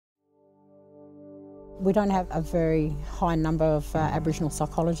We don't have a very high number of Aboriginal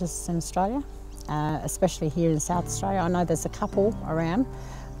psychologists in Australia, especially here in South Australia. I know there's a couple around,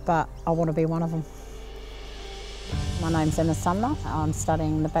 but I want to be one of them. My name's Emma Sumner. I'm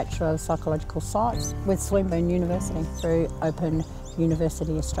studying the Bachelor of Psychological Science with Swinburne University through Open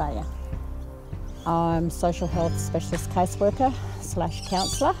University Australia. I'm social health specialist caseworker /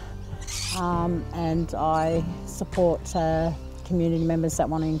 counsellor, and I support community members that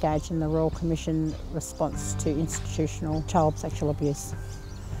want to engage in the Royal Commission response to institutional child sexual abuse.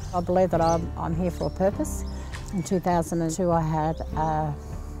 I believe that I'm here for a purpose. In 2002 I had a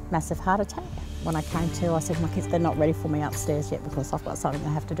massive heart attack. When I came to, I said to my kids, they're not ready for me upstairs yet because I've got something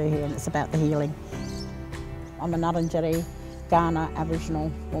I have to do here, and it's about the healing. I'm a Ngarrindjeri Kaurna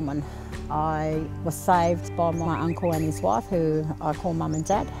Aboriginal woman. I was saved by my uncle and his wife, who I call Mum and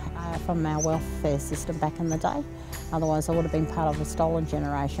Dad, from our welfare system back in the day. Otherwise I would have been part of the stolen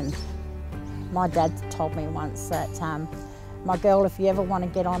generation. My dad told me once that, my girl, if you ever want to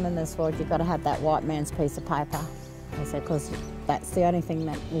get on in this world, you've got to have that white man's piece of paper. He said, because that's the only thing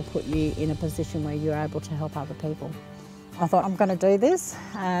that will put you in a position where you're able to help other people. I thought, I'm going to do this,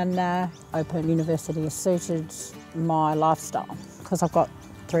 and Open University has suited my lifestyle because I've got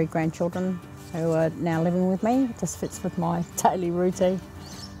 3 grandchildren who are now living with me. It just fits with my daily routine.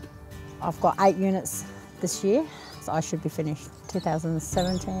 I've got 8 units this year, so I should be finished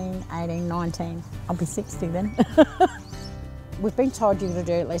 2017, 18, 19. I'll be 60 then. We've been told you've got to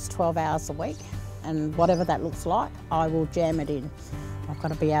do at least 12 hours a week, and whatever that looks like, I will jam it in. I've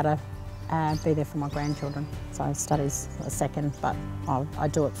got to be able to be there for my grandchildren. So study's a second, but I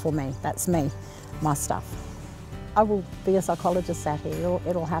do it for me. That's me, my stuff. I will be a psychologist out here.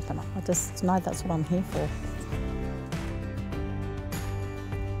 It'll happen. I just know that's what I'm here for.